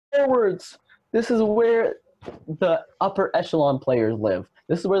forwards. This is where the upper echelon players live.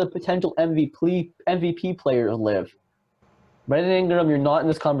 This is where the potential MVP players live. Brandon Ingram, you're not in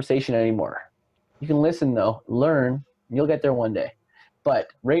this conversation anymore. You can listen, though, learn, and you'll get there one day. But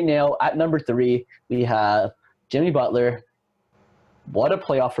right now, at number 3, we have Jimmy Butler. What a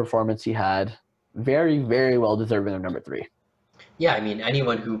playoff performance he had. Very, very well deserving of number 3. Yeah, I mean,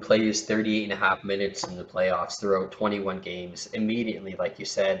 anyone who plays 38 and a half minutes in the playoffs throughout 21 games, immediately, like you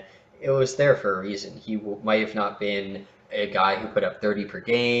said, it was there for a reason. Might have not been a guy who put up 30 per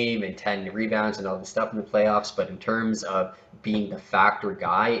game and 10 rebounds and all this stuff in the playoffs, but in terms of being the factor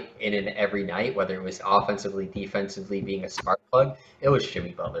guy in and every night, whether it was offensively, defensively, being a spark plug, it was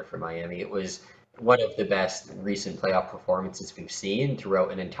Jimmy Butler for Miami. It was one of the best recent playoff performances we've seen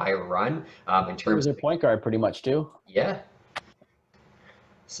throughout an entire run. In He was terms their of, point guard pretty much, too. yeah.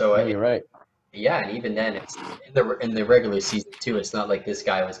 So Yeah, you're right. yeah, and even then, it's in the regular season too. It's not like this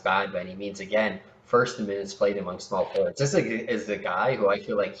guy was bad by any means. Again, first in minutes played among small forwards. This is the guy who I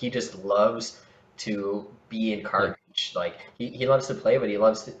feel like he just loves to be in Yeah. carnage. Like he loves to play, but he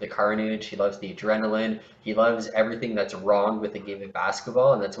loves the carnage. He loves the adrenaline. He loves everything that's wrong with the game of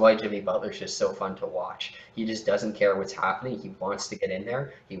basketball, and that's why Jimmy Butler's just so fun to watch. He just doesn't care what's happening. He wants to get in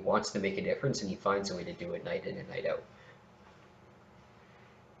there. He wants to make a difference, and he finds a way to do it night in and night out.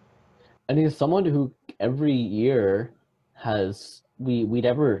 And he's someone who every year he's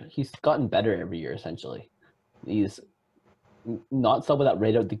gotten better every year, essentially. He's not someone that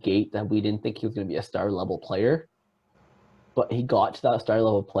right out the gate that we didn't think he was going to be a star level player, but he got to that star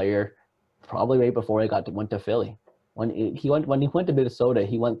level player probably right before he went to Philly. When he went to Minnesota,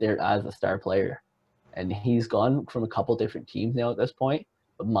 he went there as a star player, and he's gone from a couple different teams now at this point.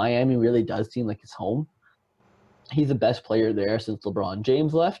 But Miami really does seem like his home. He's the best player there since LeBron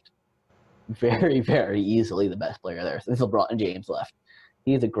James left. Very, very easily the best player there since LeBron James left.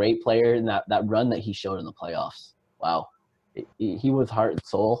 He's a great player in that run that he showed in the playoffs. Wow. He was heart and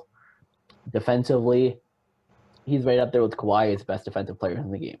soul. Defensively, he's right up there with Kawhi as best defensive player in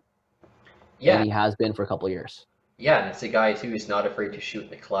the game. And Yeah, he has been for a couple of years. Yeah, and it's a guy too who's not afraid to shoot in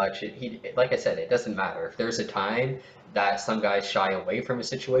the clutch. Like I said, it doesn't matter if there's a time that some guys shy away from a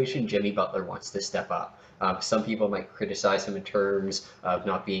situation. Jimmy Butler wants to step up. Some people might criticize him in terms of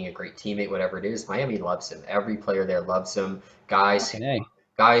not being a great teammate, whatever it is. Miami loves him. Every player there loves him. Fucking A.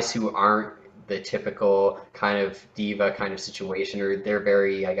 Guys who aren't the typical kind of diva kind of situation, or they're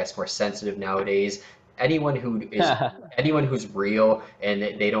very, I guess, more sensitive nowadays. Anyone who is anyone who's real and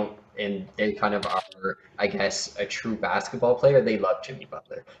they don't and they kind of are, I guess, a true basketball player, they love Jimmy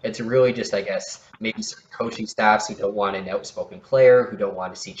Butler. It's really just, I guess, maybe some coaching staffs who don't want an outspoken player, who don't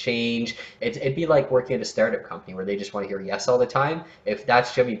want to see change. It'd be like working at a startup company where they just want to hear yes all the time. If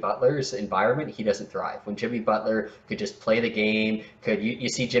that's Jimmy Butler's environment, he doesn't thrive. When Jimmy Butler could just play the game, you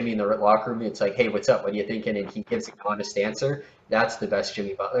see Jimmy in the locker room, it's like, hey, what's up? What are you thinking? And he gives an honest answer. That's the best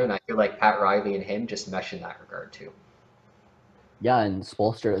Jimmy Butler, and I feel like Pat Riley and him just mesh in that regard too. Yeah, and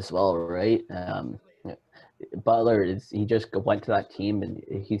Spolster as well, right? Butler he just went to that team and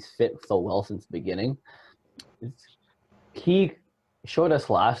he's fit so well since the beginning. He showed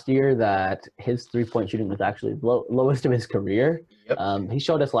us last year that his 3-point shooting was actually lowest of his career. Yep. He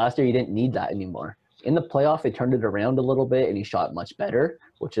showed us last year he didn't need that anymore. In the playoff, they turned it around a little bit and he shot much better,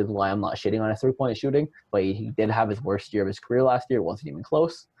 which is why I'm not shitting on his 3-point shooting. But he did have his worst year of his career last year. It wasn't even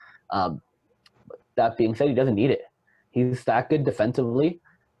close. That being said, he doesn't need it. He's that good defensively,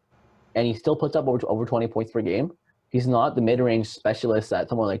 and he still puts up over 20 points per game. He's not the mid-range specialist that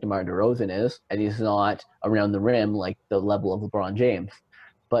someone like DeMar DeRozan is, and he's not around the rim like the level of LeBron James.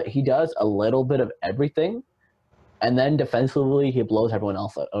 But he does a little bit of everything, and then defensively, he blows everyone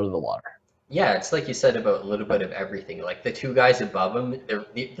else out of the water. Yeah, it's like you said about a little bit of everything. Like the two guys above him,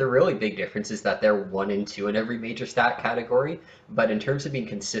 they're really big differences that they're 1 and 2 in every major stat category. But in terms of being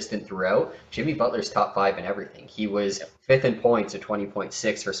consistent throughout, Jimmy Butler's top 5 in everything. He was fifth in points at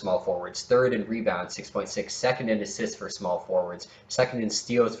 20.6 for small forwards, third in rebounds 6.6, second in assists for small forwards, second in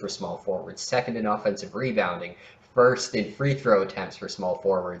steals for small forwards, second in offensive rebounding, first in free throw attempts for small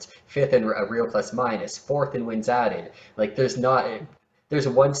forwards, fifth in a real plus minus, fourth in wins added. Like there's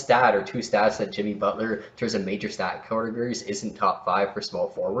one stat or two stats that Jimmy Butler, in terms of major stat categories, isn't top 5 for small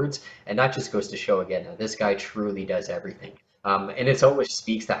forwards, and that just goes to show again that this guy truly does everything. And it always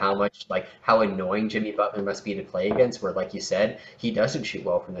speaks to how much, like, how annoying Jimmy Butler must be to play against, where, like you said, he doesn't shoot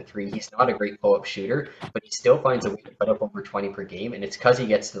well from the three. He's not a great pull-up shooter, but he still finds a way to put up over 20 per game, and it's because he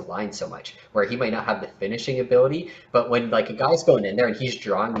gets to the line so much, where he might not have the finishing ability, but when, like, a guy's going in there and he's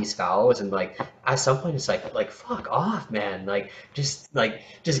drawing these fouls, and, like, at some point it's like, fuck off, man. Just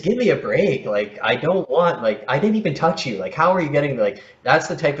give me a break. Like, I don't want, like, I didn't even touch you. Like, how are you getting, like, that's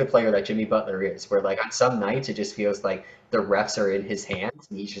the type of player that Jimmy Butler is, where, like, on some nights it just feels like the refs are in his hands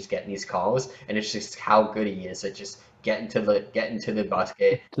and he's just getting these calls, and it's just how good he is at just getting to the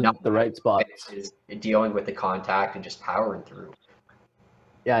basket, To not the right spots. finishes, dealing with the contact, and just powering through.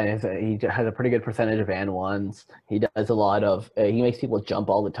 Yeah, he has a pretty good percentage of and ones. He does a lot of. He makes people jump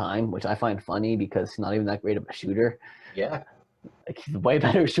all the time, which I find funny because he's not even that great of a shooter. Yeah. Like he's a way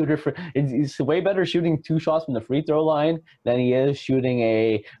better shooter he's way better shooting 2 shots from the free throw line than he is shooting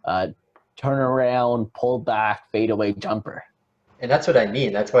a turnaround, pull back, fadeaway jumper. And that's what I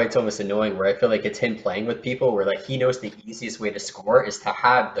mean. That's why it's almost annoying, where I feel like it's him playing with people where, like, he knows the easiest way to score is to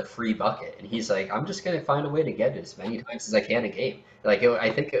have the free bucket. And he's like, I'm just going to find a way to get it as many times as I can a game. Like,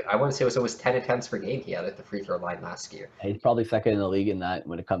 I think, I want to say it was almost 10 attempts per game he had at the free throw line last year. He's probably second in the league in that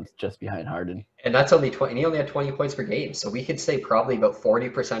when it comes just behind Harden. And that's only 20, and he only had 20 points per game. So we could say probably about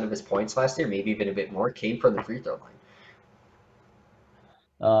 40% of his points last year, maybe even a bit more, came from the free throw line.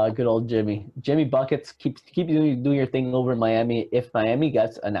 Good old Jimmy. Jimmy buckets. Keep doing your thing over in Miami. If Miami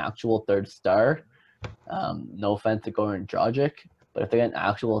gets an actual third star, no offense to Goran Dragic, but if they get an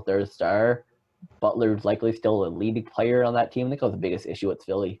actual third star, Butler's likely still a leading player on that team. I think that was the biggest issue with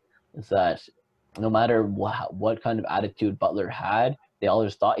Philly is that no matter what kind of attitude Butler had, they all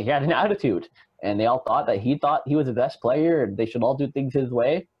just thought he had an attitude, and they all thought he was the best player, and they should all do things his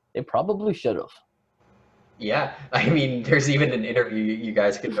way. They probably should have. Yeah, I mean, there's even an interview you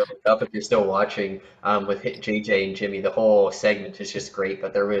guys can go look up if you're still watching, with JJ and Jimmy. The whole segment is just great,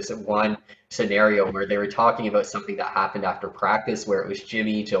 but there was one scenario where they were talking about something that happened after practice, where it was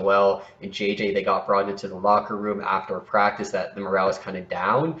Jimmy, Joel, and JJ. They got brought into the locker room after practice that the morale was kind of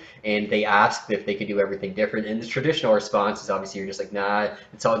down, and they asked if they could do everything different. And the traditional response is obviously you're just like, nah,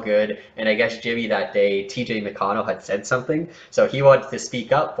 it's all good. And I guess Jimmy that day, TJ McConnell had said something, so he wanted to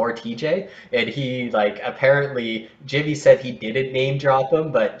speak up for TJ, and he, like, apparently Jimmy said he didn't name drop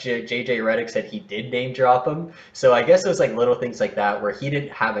him, but JJ Redick said he did name drop him. So I guess it was like little things like that where he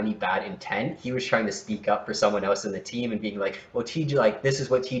didn't have any bad intent. He was trying to speak up for someone else in the team and being like, well, TJ, like, this is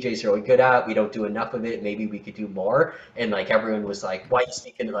what TJ's really good at. We don't do enough of it. Maybe we could do more. And, like, everyone was like, why are you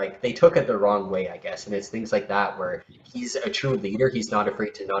speaking? Like, they took it the wrong way, I guess. And it's things like that where he's a true leader. He's not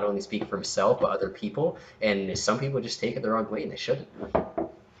afraid to not only speak for himself but other people. And some people just take it the wrong way, and they shouldn't.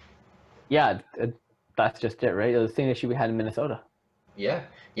 Yeah, that's just it, right? It was the same issue we had in Minnesota. Yeah,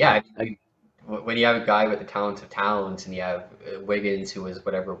 yeah. I Like, mean, when you have a guy with the talents of talents, and you have Wiggins, who is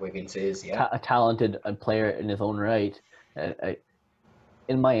whatever Wiggins is, yeah. a talented player in his own right.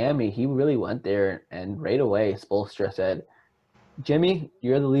 In Miami, he really went there, and right away, Spoelstra said, "Jimmy,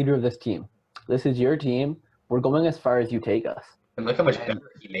 you're the leader of this team. This is your team. We're going as far as you take us." And look how much And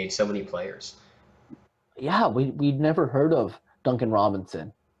better he made so many players. yeah, we'd never heard of Duncan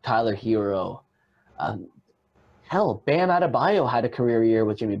Robinson, Tyler Hero. Um, Hell, Bam Adebayo had a career year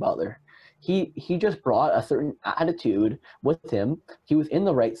with Jimmy Butler. He just brought a certain attitude with him. He was in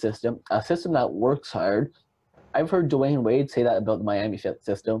the right system, a system that works hard. I've heard Dwayne Wade say that about the Miami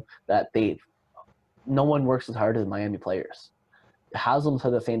system, that no one works as hard as Miami players. Haslam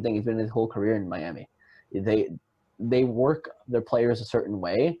said the same thing. He's been his whole career in Miami. They they work their players a certain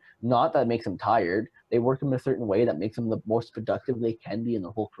way, not that makes them tired. They work them in a certain way that makes them the most productive they can be in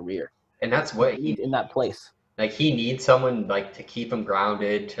their whole career. And that's He what he needs in that place. like he needs someone like to keep him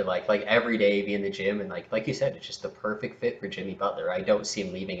grounded, to like every day be in the gym, and like you said, it's just the perfect fit for Jimmy Butler. I don't see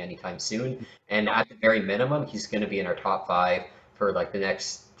him leaving anytime soon. And at the very minimum, he's going to be in our top five for like the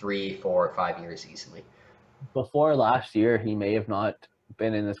next 3, 4, 5 years easily. Before last year, he may have not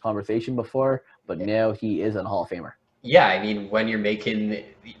been in this conversation before, but now he is a Hall of Famer. Yeah, I mean, when you're making,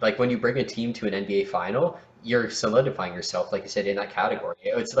 like, when you bring a team to an NBA final, you're solidifying yourself, like you said, in that category.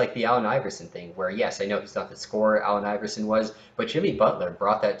 It's like the Allen Iverson thing, where, yes, I know he's not the scorer Allen Iverson was, but Jimmy Butler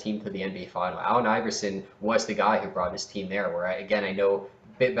brought that team to the NBA final. Allen Iverson was the guy who brought his team there, where, again, I know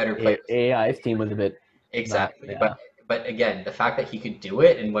a bit better players. AI's team was a bit not, Exactly. yeah. But again, the fact that he could do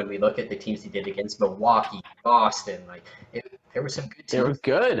it, and when we look at the teams he did against Milwaukee, Boston, like, there were some good They were teams.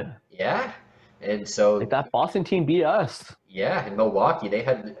 good. Yeah. And Like so, that Boston team beat us. yeah, in Milwaukee, they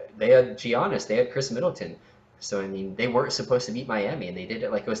had Giannis, they had Chris Middleton. So I mean, they weren't supposed to beat Miami, and they did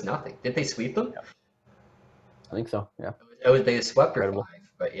it like it was nothing. Did they sweep them? Yeah, I think so. Yeah, They swept her incredible. five,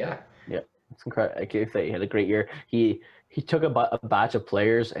 but yeah. Yeah. It's incredible. Like I say, he had a great year. He took a batch of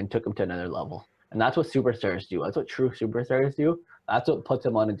players and took them to another level, and that's what superstars do. That's what true superstars do. That's what puts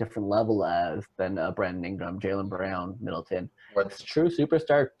them on a different level as than Brandon Ingram, Jaylen Brown, Middleton. A Or true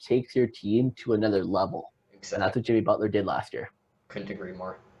superstar takes your team to another level, and that's exactly. what Jimmy Butler did last year. Couldn't agree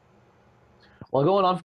more. Well, going on